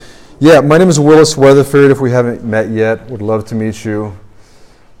Yeah, my name is Willis Weatherford. If we haven't met yet, would love to meet you.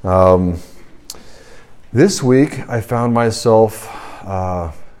 This week, I found myself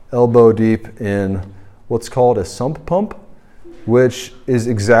elbow deep in what's called a sump pump, which is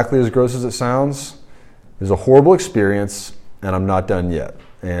exactly as gross as it sounds. It's a horrible experience, and I'm not done yet.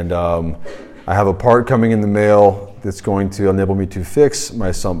 And I have a part coming in the mail that's going to enable me to fix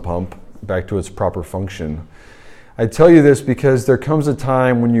my sump pump back to its proper function. I tell you this because there comes a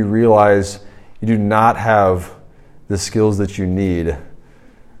time when you realize you do not have the skills that you need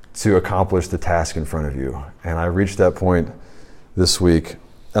to accomplish the task in front of you. And I reached that point this week.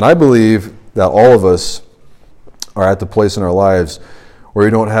 And I believe that all of us are at the place in our lives where we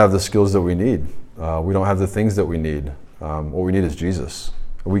don't have the skills that we need. We don't have the things that we need. What we need is Jesus.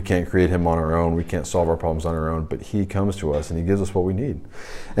 We can't create him on our own. We can't solve our problems on our own. But he comes to us and he gives us what we need.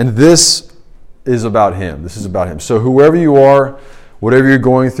 And this is about him. This is about him. So whoever you are, whatever you're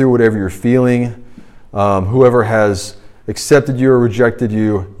going through, whatever you're feeling, whoever has accepted you or rejected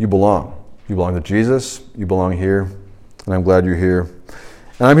you, you belong. You belong to Jesus. You belong here. And I'm glad you're here.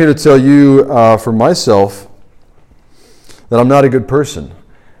 And I'm here to tell you for myself that I'm not a good person,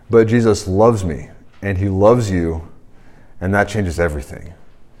 but Jesus loves me and he loves you, and that changes everything.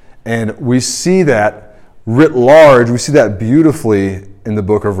 And we see that writ large, we see that beautifully in the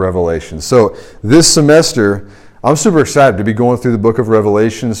book of Revelation. So this semester, I'm super excited to be going through the book of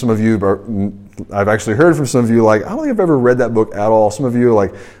Revelation. Some of you, I've actually heard from some of you, like, I don't think I've ever read that book at all. Some of you,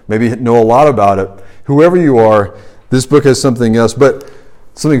 like, maybe know a lot about it. Whoever you are, this book has something else, but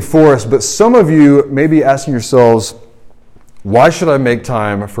something for us. But some of you may be asking yourselves, why should I make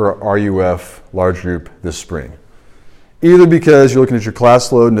time for RUF large group this spring? Either because you're looking at your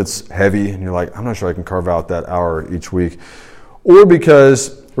class load and it's heavy and you're like, I'm not sure I can carve out that hour each week. Or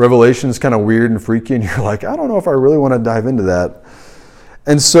because Revelation is kind of weird and freaky and you're like, I don't know if I really want to dive into that.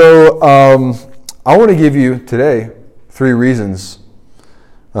 And so I want to give you today 3 reasons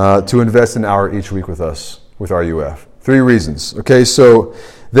to invest an hour each week with us, with RUF. 3 reasons. Okay, so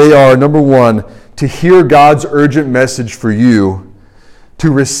they are, number 1, to hear God's urgent message for you, to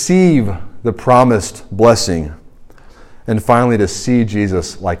receive the promised blessing, and finally to see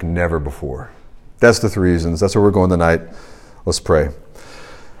Jesus like never before. That's the 3 reasons. That's where we're going tonight. Let's pray.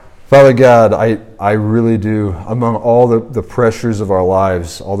 Father God, I really do, among all the pressures of our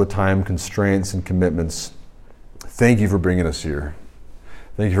lives, all the time constraints and commitments, thank you for bringing us here.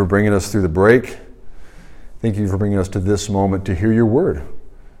 Thank you for bringing us through the break. Thank you for bringing us to this moment to hear your word.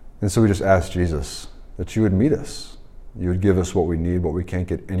 And so we just ask Jesus that you would meet us. You would give us what we need, what we can't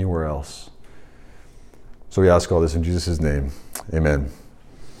get anywhere else. So we ask all this in Jesus' name. Amen.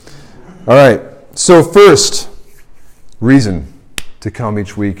 All right. So first reason to come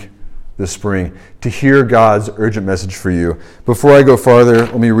each week this spring, to hear God's urgent message for you. Before I go farther,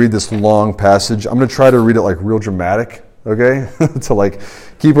 let me read this long passage. I'm going to try to read it like real dramatic, okay? To like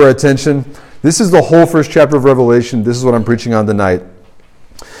keep our attention. This is the whole first chapter of Revelation. This is what I'm preaching on tonight.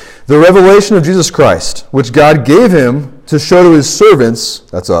 The revelation of Jesus Christ, which God gave him to show to his servants,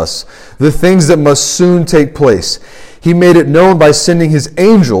 that's us, the things that must soon take place. He made it known by sending his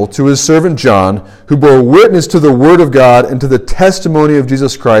angel to his servant John, who bore witness to the word of God and to the testimony of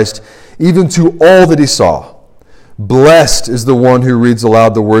Jesus Christ, even to all that he saw. Blessed is the one who reads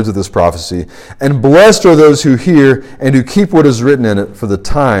aloud the words of this prophecy, and blessed are those who hear and who keep what is written in it, for the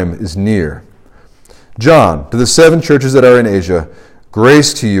time is near. John, to the 7 churches that are in Asia,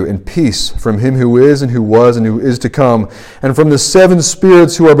 grace to you and peace from him who is and who was and who is to come, and from the 7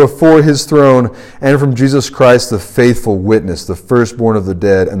 spirits who are before his throne, and from Jesus Christ, the faithful witness, the firstborn of the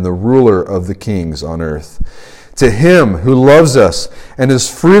dead, and the ruler of the kings on earth. To him who loves us and has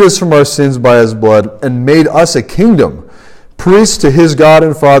freed us from our sins by his blood, and made us a kingdom, priests to his God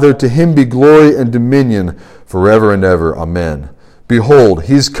and Father, to him be glory and dominion forever and ever. Amen. Behold,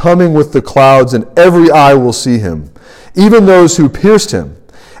 he's coming with the clouds, and every eye will see him, even those who pierced him,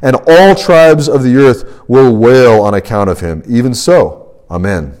 and all tribes of the earth will wail on account of him. Even so,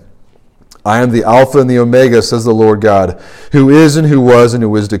 amen. I am the Alpha and the Omega, says the Lord God, who is and who was and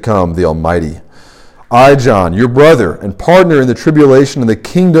who is to come, the Almighty. I, John, your brother and partner in the tribulation and the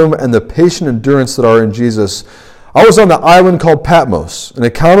kingdom and the patient endurance that are in Jesus, I was on the island called Patmos, an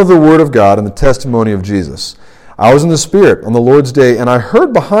account of the word of God and the testimony of Jesus. I was in the Spirit on the Lord's day, and I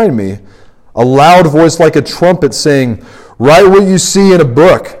heard behind me a loud voice like a trumpet saying, write what you see in a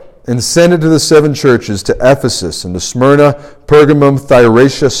book and send it to the 7 churches, to Ephesus and to Smyrna, Pergamum,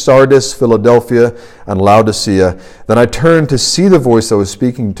 Thyatira, Sardis, Philadelphia, and Laodicea. Then I turned to see the voice that was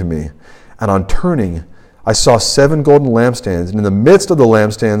speaking to me. And on turning, I saw 7 golden lampstands, and in the midst of the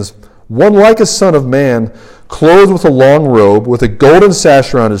lampstands, one like a son of man, clothed with a long robe, with a golden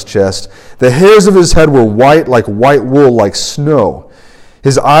sash around his chest. The hairs of his head were white like white wool, like snow.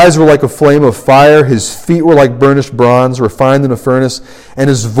 His eyes were like a flame of fire. His feet were like burnished bronze, refined in a furnace. And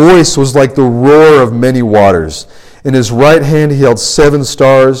his voice was like the roar of many waters. In his right hand he held 7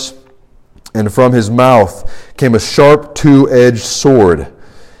 stars, and from his mouth came a sharp 2-edged sword.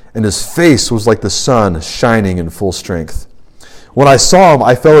 And his face was like the sun shining in full strength. When I saw him,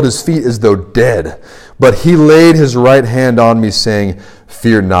 I fell at his feet as though dead. But he laid his right hand on me, saying,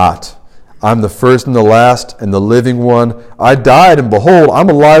 "Fear not. I'm the first and the last and the living one. I died, and behold, I'm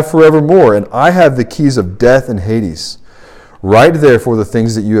alive forevermore, and I have the keys of death and Hades. Write therefore the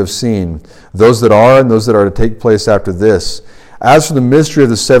things that you have seen, those that are and those that are to take place after this. As for the mystery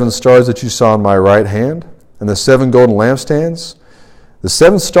of the 7 stars that you saw in my right hand, and the 7 golden lampstands, the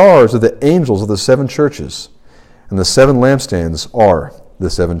 7 stars are the angels of the 7 churches, and the 7 lampstands are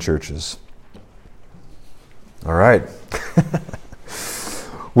the 7 churches." All right.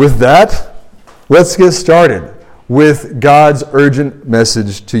 With that, let's get started with God's urgent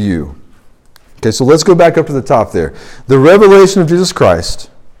message to you. Okay, so let's go back up to the top there. The revelation of Jesus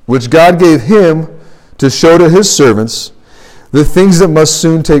Christ, which God gave him to show to his servants the things that must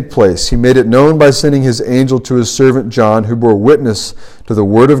soon take place. He made it known by sending his angel to his servant John, who bore witness to the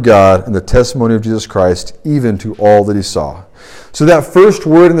word of God and the testimony of Jesus Christ, even to all that he saw. So that first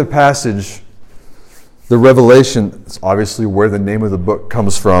word in the passage, the revelation, is obviously where the name of the book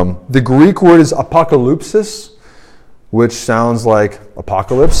comes from. The Greek word is apocalypsis, which sounds like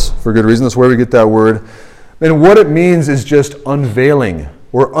apocalypse for good reason. That's where we get that word. And what it means is just unveiling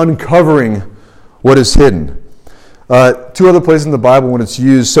or uncovering what is hidden. 2 other places in the Bible when it's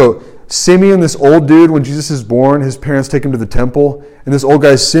used. So Simeon, this old dude, when Jesus is born, his parents take him to the temple. And this old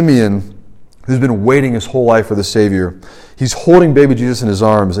guy, Simeon, who's been waiting his whole life for the Savior, he's holding baby Jesus in his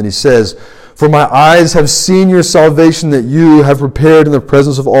arms. And he says, "For my eyes have seen your salvation that you have prepared in the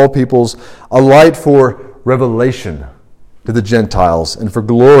presence of all peoples, a light for revelation to the Gentiles and for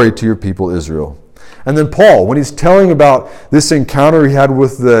glory to your people Israel." And then Paul, when he's telling about this encounter he had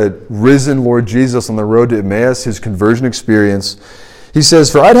with the risen Lord Jesus on the road to Emmaus, his conversion experience, he says,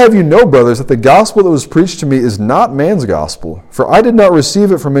 "For I'd have you know, brothers, that the gospel that was preached to me is not man's gospel. For I did not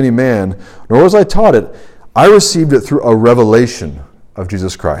receive it from any man, nor was I taught it. I received it through a revelation of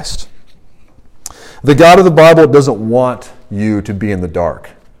Jesus Christ." The God of the Bible doesn't want you to be in the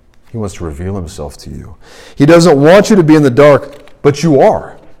dark. He wants to reveal himself to you. He doesn't want you to be in the dark, but you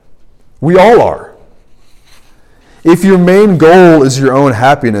are. We all are. If your main goal is your own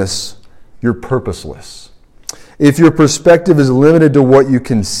happiness, you're purposeless. If your perspective is limited to what you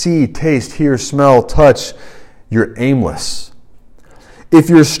can see, taste, hear, smell, touch, you're aimless. If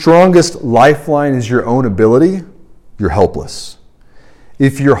your strongest lifeline is your own ability, you're helpless.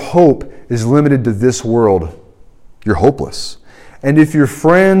 If your hope is limited to this world, you're hopeless. And if your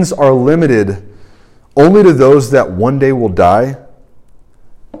friends are limited only to those that one day will die,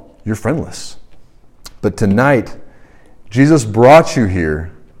 you're friendless. But tonight, Jesus brought you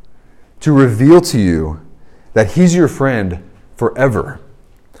here to reveal to you that he's your friend forever.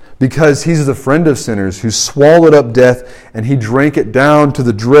 Because he's the friend of sinners who swallowed up death and he drank it down to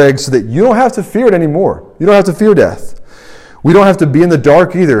the dregs so that you don't have to fear it anymore. You don't have to fear death. We don't have to be in the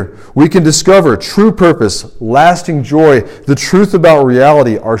dark either. We can discover true purpose, lasting joy, the truth about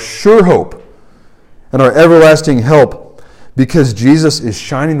reality, our sure hope, and our everlasting help because Jesus is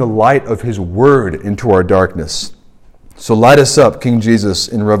shining the light of his word into our darkness. So light us up, King Jesus,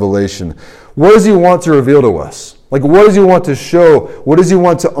 in Revelation. What does he want to reveal to us? Like, what does he want to show? What does he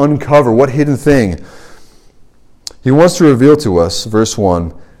want to uncover? What hidden thing? He wants to reveal to us, verse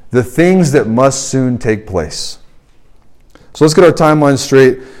 1, the things that must soon take place. So let's get our timeline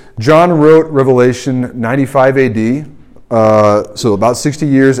straight. John wrote Revelation 95 AD, so about 60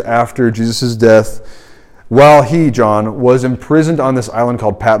 years after Jesus' death, while he, John, was imprisoned on this island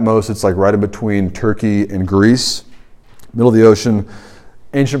called Patmos. It's like right in between Turkey and Greece. Middle of the ocean.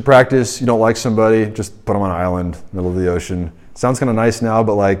 Ancient practice, you don't like somebody, just put them on an island, middle of the ocean. Sounds kind of nice now,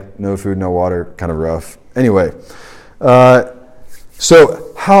 but like no food, no water, kind of rough. Anyway,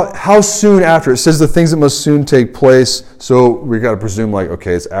 so how soon after? It says the things that must soon take place. So we got to presume like,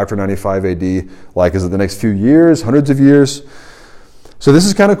 okay, it's after 95 AD. Like, is it the next few years, hundreds of years? So this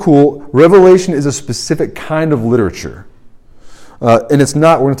is kind of cool. Revelation is a specific kind of literature. And it's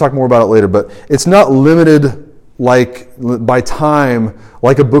not, we're going to talk more about it later, but it's not limited like by time,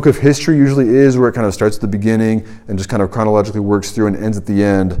 like a book of history usually is, where it kind of starts at the beginning and just kind of chronologically works through and ends at the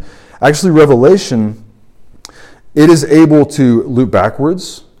end. Actually, Revelation, it is able to loop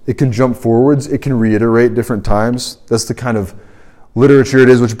backwards. It can jump forwards. It can reiterate different times. That's the kind of literature it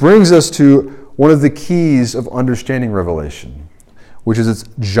is, which brings us to one of the keys of understanding Revelation, which is its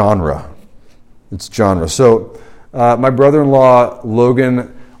genre. Its genre. So my brother-in-law,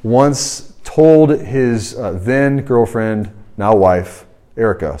 Logan, once told his then girlfriend, now wife,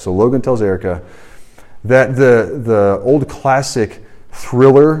 Erica. So Logan tells Erica that the old classic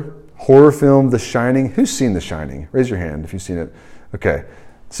thriller horror film, The Shining. Who's seen The Shining? Raise your hand if you've seen it. Okay.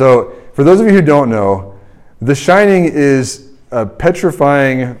 So for those of you who don't know, The Shining is a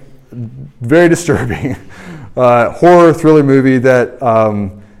petrifying, very disturbing horror thriller movie that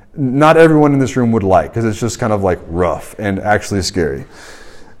not everyone in this room would like, because it's just kind of like rough and actually scary.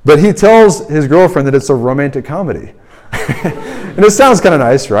 But he tells his girlfriend that it's a romantic comedy. And it sounds kind of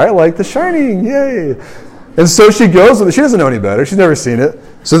nice, right? Like The Shining, yay. And so she goes with it. She doesn't know any better. She's never seen it.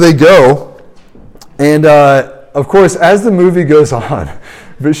 So they go. And of course, as the movie goes on,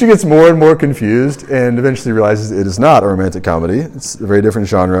 but she gets more and more confused and eventually realizes it is not a romantic comedy. It's a very different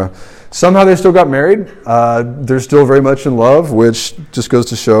genre. Somehow they still got married. They're still very much in love, which just goes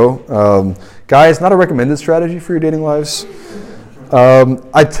to show. Guys, not a recommended strategy for your dating lives.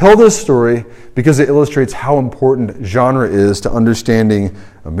 I tell this story because it illustrates how important genre is to understanding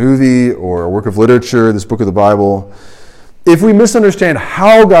a movie or a work of literature, this book of the Bible. If we misunderstand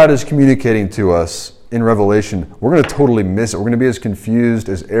how God is communicating to us in Revelation, we're going to totally miss it. We're going to be as confused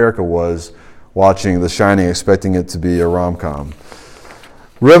as Erica was watching The Shining, expecting it to be a rom-com.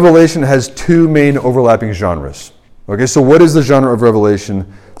 Revelation has two main overlapping genres. Okay, so what is the genre of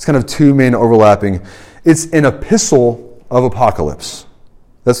Revelation? It's kind of two main overlapping. It's an epistle of apocalypse.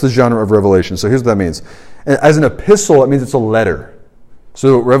 That's the genre of Revelation. So here's what that means. As an epistle, it means it's a letter.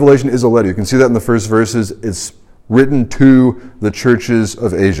 So Revelation is a letter. You can see that in the first verses. It's written to the churches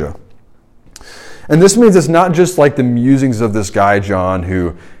of Asia. And this means it's not just like the musings of this guy, John,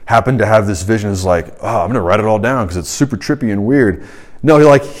 who happened to have this vision. It's like, oh, I'm going to write it all down because it's super trippy and weird. No,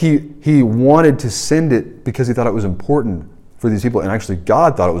 he wanted to send it because he thought it was important for these people. And actually,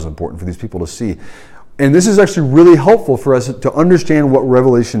 God thought it was important for these people to see. And this is actually really helpful for us to understand what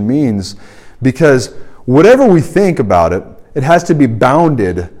Revelation means, because whatever we think about it, it has to be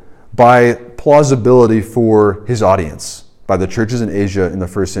bounded by plausibility for his audience, by the churches in Asia in the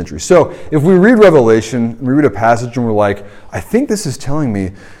first century. So if we read Revelation, we read a passage and we're like, I think this is telling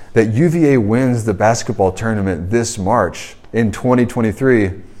me that UVA wins the basketball tournament this March in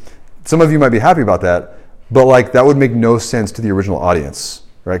 2023. Some of you might be happy about that, but like that would make no sense to the original audience,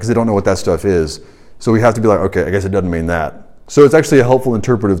 right? Because they don't know what that stuff is. So we have to be like, okay, I guess it doesn't mean that. So it's actually a helpful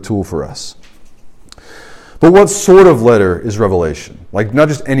interpretive tool for us. But what sort of letter is Revelation? Like not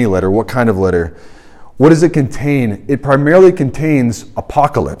just any letter, what kind of letter? What does it contain? It primarily contains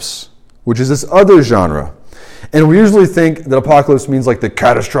apocalypse, which is this other genre. And we usually think that apocalypse means like the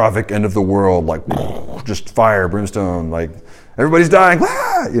catastrophic end of the world, like just fire, brimstone, like everybody's dying,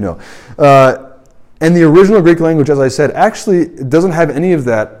 you know. And the original Greek language, as I said, actually it doesn't have any of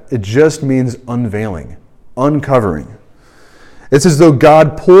that. It just means unveiling, uncovering. It's as though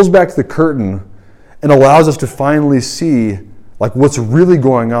God pulls back the curtain and allows us to finally see like what's really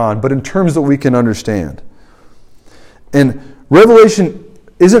going on, but in terms that we can understand. And Revelation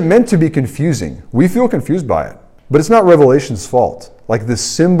isn't meant to be confusing. We feel confused by it, but it's not Revelation's fault. Like the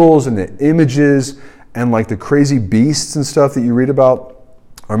symbols and the images and like the crazy beasts and stuff that you read about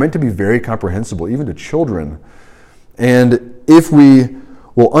are meant to be very comprehensible, even to children. And if we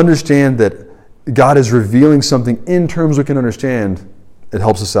will understand that God is revealing something in terms we can understand, it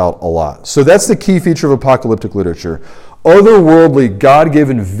helps us out a lot. So that's the key feature of apocalyptic literature. Otherworldly,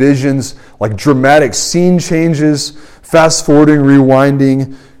 God-given visions, like dramatic scene changes, fast-forwarding,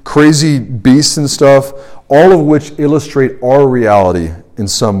 rewinding, crazy beasts and stuff, all of which illustrate our reality in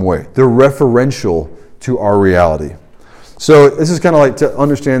some way. They're referential to our reality. So this is kind of like, to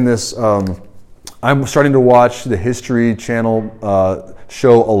understand this, I'm starting to watch the History Channel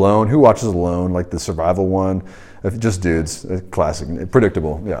show Alone. Who watches Alone? Like the survival one? Just dudes, classic,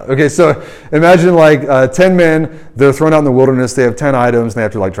 predictable. Yeah. Okay, so imagine like 10 men, they're thrown out in the wilderness, they have 10 items, and they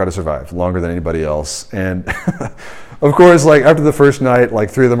have to like try to survive longer than anybody else. And of course, like after the first night, like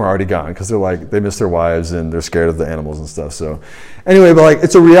 3 of them are already gone because they're like, they miss their wives and they're scared of the animals and stuff. So anyway, but like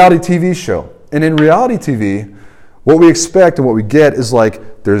it's a reality TV show. And in reality TV, what we expect and what we get is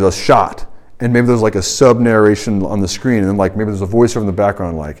like there's a shot and maybe there's like a sub-narration on the screen and then like maybe there's a voiceover in the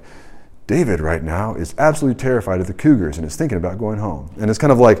background like, David right now is absolutely terrified of the cougars and is thinking about going home. And it's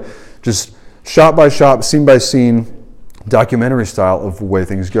kind of like just shot by shot, scene by scene, documentary style of the way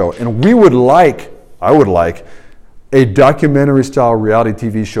things go. And I would like a documentary style reality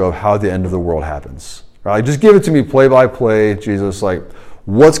TV show of how the end of the world happens. Right? Just give it to me play by play, Jesus, like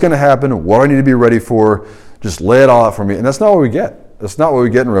what's going to happen, what I need to be ready for, just lay it all out for me. And that's not what we get. That's not what we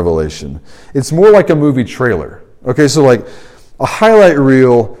get in Revelation. It's more like a movie trailer. Okay, so like a highlight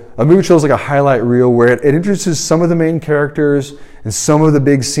reel, a movie trailer is like a highlight reel where it introduces some of the main characters and some of the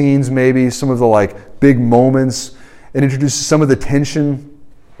big scenes, maybe some of the like big moments. It introduces some of the tension,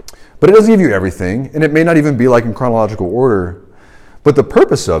 but it doesn't give you everything, and it may not even be like in chronological order. But the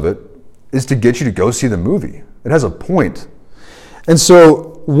purpose of it is to get you to go see the movie. It has a point. And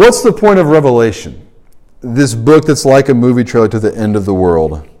so, what's the point of Revelation? This book that's like a movie trailer to the end of the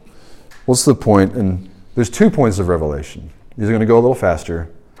world. What's the point? And there's 2 points of Revelation. These are going to go a little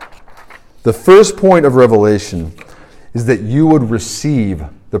faster. The first point of Revelation is that you would receive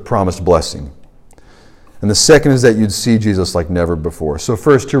the promised blessing. And the second is that you'd see Jesus like never before. So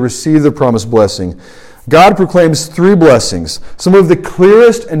first, to receive the promised blessing, God proclaims 3 blessings, some of the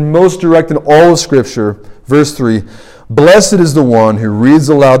clearest and most direct in all of Scripture. Verse 3, blessed is the one who reads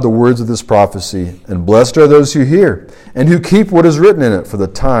aloud the words of this prophecy, and blessed are those who hear, and who keep what is written in it, for the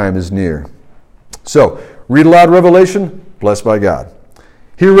time is near. So, read aloud Revelation, blessed by God.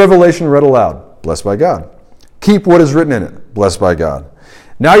 Hear Revelation read aloud, blessed by God. Keep what is written in it, blessed by God.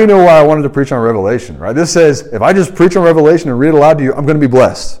 Now you know why I wanted to preach on Revelation, right? This says, if I just preach on Revelation and read it aloud to you, I'm going to be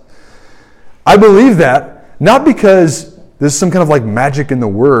blessed. I believe that, not because there's some kind of like magic in the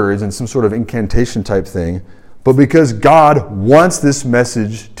words and some sort of incantation type thing, but because God wants this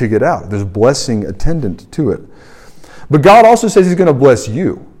message to get out. There's blessing attendant to it. But God also says He's going to bless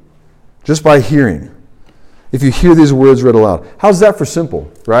you just by hearing. If you hear these words read aloud. How's that for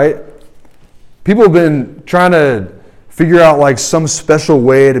simple, right? People have been trying to figure out like some special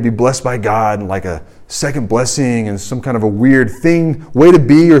way to be blessed by God and like a second blessing and some kind of a weird way to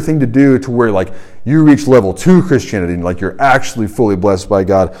be or thing to do to where like you reach level 2 Christianity and like you're actually fully blessed by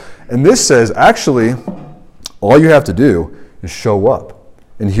God. And this says actually all you have to do is show up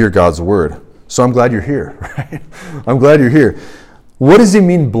and hear God's word. So I'm glad you're here, right? I'm glad you're here. What does He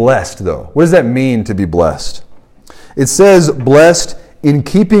mean blessed though? What does that mean to be blessed? It says blessed in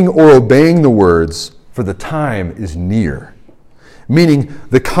keeping or obeying the words, for the time is near. Meaning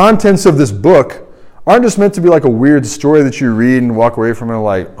the contents of this book aren't just meant to be like a weird story that you read and walk away from and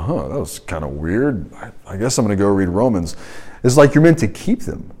like, that was kind of weird. I guess I'm going to go read Romans. It's like you're meant to keep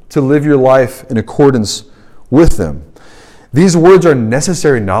them, to live your life in accordance with them. These words are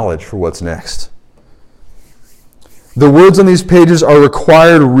necessary knowledge for what's next. The words on these pages are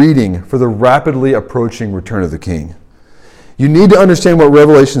required reading for the rapidly approaching return of the King. You need to understand what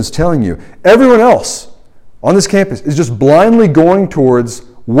Revelation is telling you. Everyone else on this campus is just blindly going towards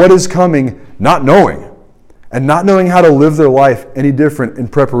what is coming, not knowing, and not knowing how to live their life any different in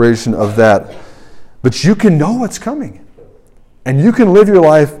preparation of that. But you can know what's coming, and you can live your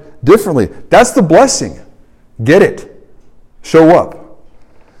life differently. That's the blessing. Get it. Show up.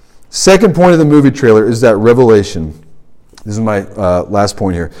 Second point of the movie trailer is that Revelation, this is my last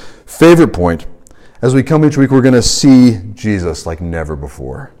point here, favorite point. As we come each week, we're going to see Jesus like never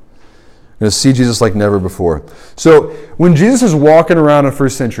before. We're going to see Jesus like never before. So when Jesus is walking around in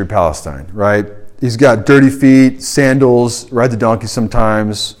first century Palestine, right, he's got dirty feet, sandals, rides a donkey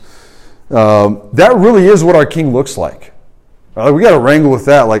sometimes. That really is what our King looks like. We got to wrangle with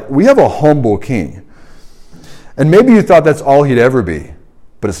that. Like, we have a humble King. And maybe you thought that's all He'd ever be,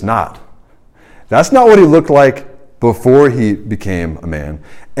 but it's not. That's not what He looked like before He became a man.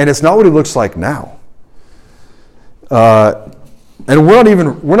 And it's not what He looks like now. And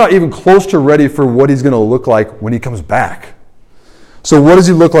we're not even close to ready for what He's going to look like when He comes back. So what does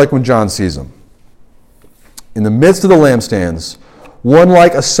He look like when John sees Him? In the midst of the lampstands, one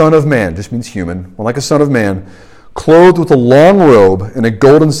like a son of man, just means human, one like a son of man, clothed with a long robe and a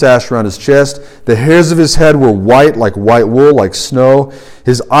golden sash around his chest. The hairs of his head were white like white wool, like snow.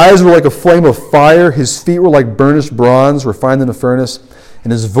 His eyes were like a flame of fire. His feet were like burnished bronze, refined in a furnace.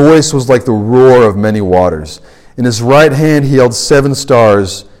 And his voice was like the roar of many waters. In his right hand he held 7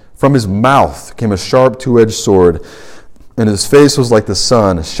 stars. From his mouth came a sharp 2-edged sword. And his face was like the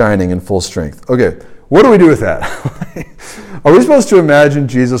sun shining in full strength. Okay, what do we do with that? Are we supposed to imagine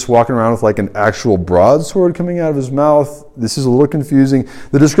Jesus walking around with like an actual broadsword coming out of his mouth? This is a little confusing.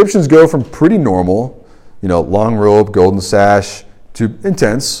 The descriptions go from pretty normal, long robe, golden sash, to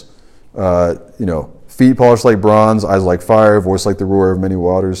intense, feet polished like bronze, eyes like fire, voice like the roar of many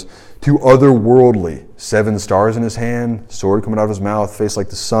waters, to otherworldly, 7 stars in his hand, sword coming out of his mouth, face like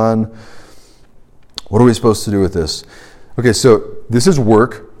the sun. What are we supposed to do with this? Okay, so this is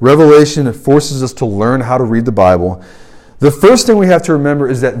work. Revelation forces us to learn how to read the Bible. The first thing we have to remember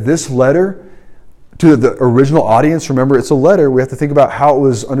is that this letter to the original audience, remember it's a letter, we have to think about how it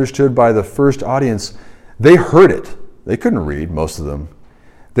was understood by the first audience. They heard it. They couldn't read, most of them.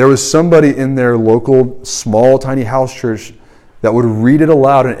 There was somebody in their local, small, tiny house church that would read it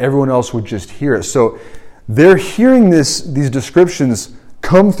aloud and everyone else would just hear it. So they're hearing these descriptions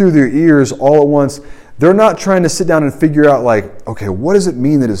come through their ears all at once. They're not trying to sit down and figure out like, okay, what does it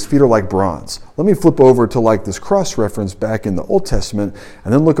mean that his feet are like bronze? Let me flip over to like this cross reference back in the Old Testament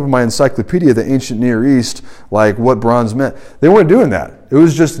and then look up in my encyclopedia, the ancient Near East, like what bronze meant. They weren't doing that. It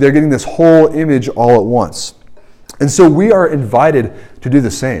was just they're getting this whole image all at once. And so we are invited to do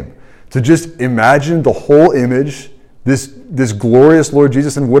the same, to just imagine the whole image, this glorious Lord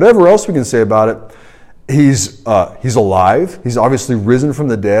Jesus, and whatever else we can say about it. He's alive. He's obviously risen from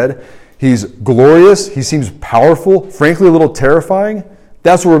the dead. He's glorious. He seems powerful, frankly a little terrifying.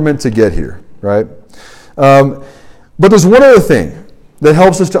 That's what we're meant to get here, right? But there's one other thing that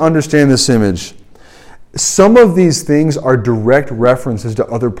helps us to understand this image. Some of these things are direct references to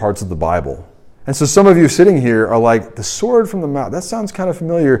other parts of the Bible. And so some of you sitting here are like, the sword from the mouth, that sounds kind of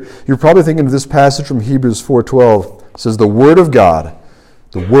familiar. You're probably thinking of this passage from Hebrews 4:12. It says, the word of God,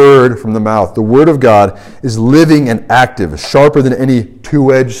 the word from the mouth, the word of God is living and active, sharper than any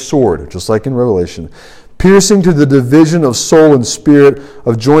two-edged sword, just like in Revelation, piercing to the division of soul and spirit,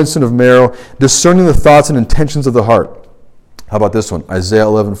 of joints and of marrow, discerning the thoughts and intentions of the heart. How about this one? Isaiah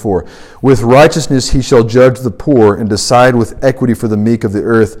 11:4. With righteousness he shall judge the poor and decide with equity for the meek of the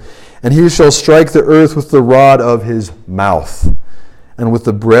earth. And he shall strike the earth with the rod of his mouth, and with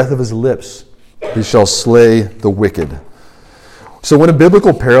the breath of his lips he shall slay the wicked. So when a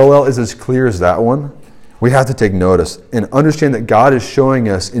biblical parallel is as clear as that one, we have to take notice and understand that God is showing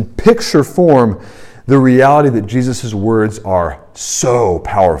us in picture form the reality that Jesus' words are so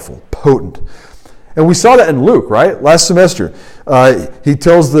powerful, potent. And we saw that in Luke, right? Last semester. He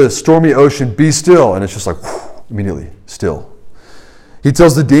tells the stormy ocean, be still, and it's just like, whew, immediately still. He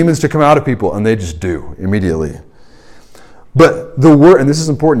tells the demons to come out of people, and they just do immediately. But the word, and this is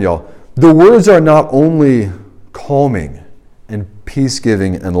important, y'all, the words are not only calming and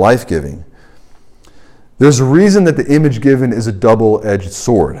peace-giving and life-giving. There's a reason that the image given is a double-edged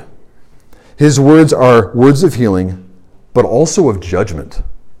sword. His words are words of healing, but also of judgment.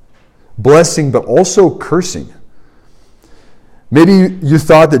 Blessing, but also cursing. Maybe you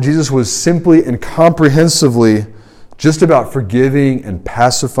thought that Jesus was simply and comprehensively just about forgiving and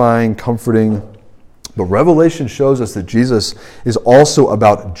pacifying, comforting. But Revelation shows us that Jesus is also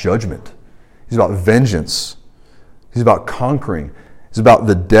about judgment. He's about vengeance. He's about conquering. He's about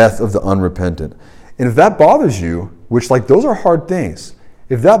the death of the unrepentant. And if that bothers you, which like those are hard things,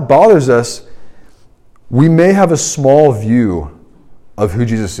 if that bothers us, we may have a small view of who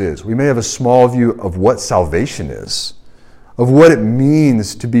Jesus is. We may have a small view of what salvation is, of what it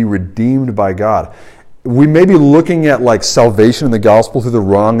means to be redeemed by God. We may be looking at like salvation in the gospel through the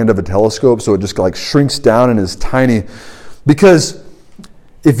wrong end of a telescope, so it just like shrinks down and is tiny. Because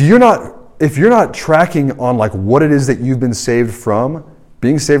if you're not tracking on like what it is that you've been saved from,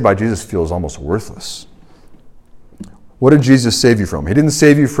 being saved by Jesus feels almost worthless. What did Jesus save you from? He didn't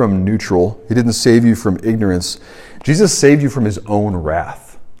save you from neutral. He didn't save you from ignorance. Jesus saved you from his own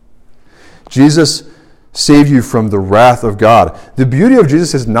wrath. Jesus saved you from the wrath of God. The beauty of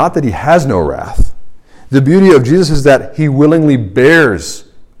Jesus is not that he has no wrath. The beauty of Jesus is that he willingly bears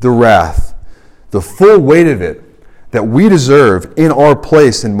the wrath, the full weight of it that we deserve in our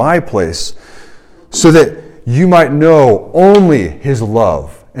place, in my place, so that you might know only his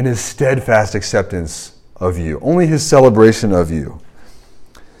love and his steadfast acceptance of you, only his celebration of you.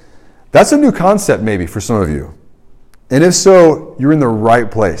 That's a new concept maybe for some of you. And if so, you're in the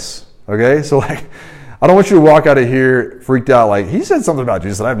right place. Okay? So like, I don't want you to walk out of here freaked out like, he said something about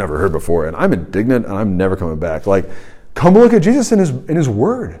Jesus that I've never heard before, and I'm indignant and I'm never coming back. Like, come look at Jesus in his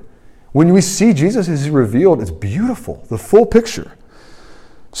word. When we see Jesus as he's revealed, it's beautiful, the full picture.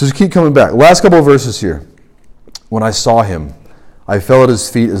 So just keep coming back. Last couple of verses here. When I saw him, I fell at his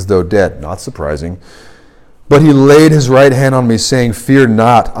feet as though dead. Not surprising. But he laid his right hand on me, saying, fear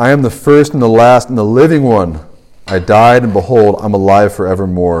not. I am the first and the last and the living one. I died, and behold, I'm alive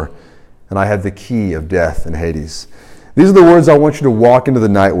forevermore. And I have the key of death and Hades. These are the words I want you to walk into the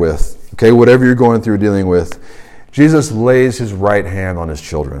night with. Okay, whatever you're going through dealing with. Jesus lays his right hand on his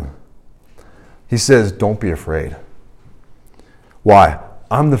children. He says, don't be afraid. Why?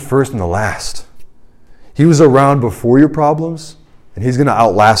 I'm the first and the last. He was around before your problems, and he's going to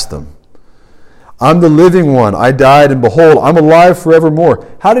outlast them. I'm the living one. I died, and behold, I'm alive forevermore.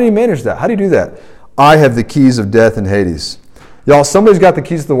 How did he manage that? How did he do that? I have the keys of death and Hades. Y'all, somebody's got the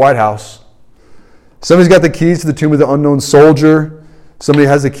keys to the White House. Somebody's got the keys to the tomb of the unknown soldier. Somebody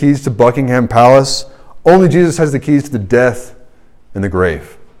has the keys to Buckingham Palace. Only Jesus has the keys to the death and the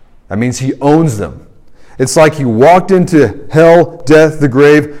grave. That means he owns them. It's like he walked into hell, death, the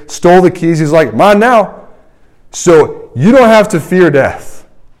grave, stole the keys. He's like, mine now. So you don't have to fear death.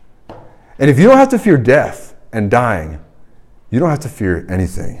 And if you don't have to fear death and dying, you don't have to fear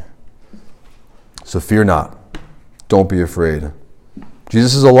anything. So fear not. Don't be afraid.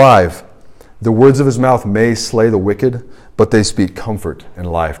 Jesus is alive. The words of his mouth may slay the wicked, but they speak comfort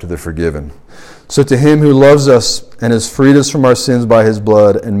and life to the forgiven. So to him who loves us and has freed us from our sins by his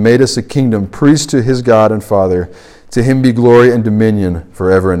blood and made us a kingdom, priest to his God and Father, to him be glory and dominion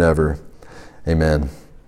forever and ever. Amen.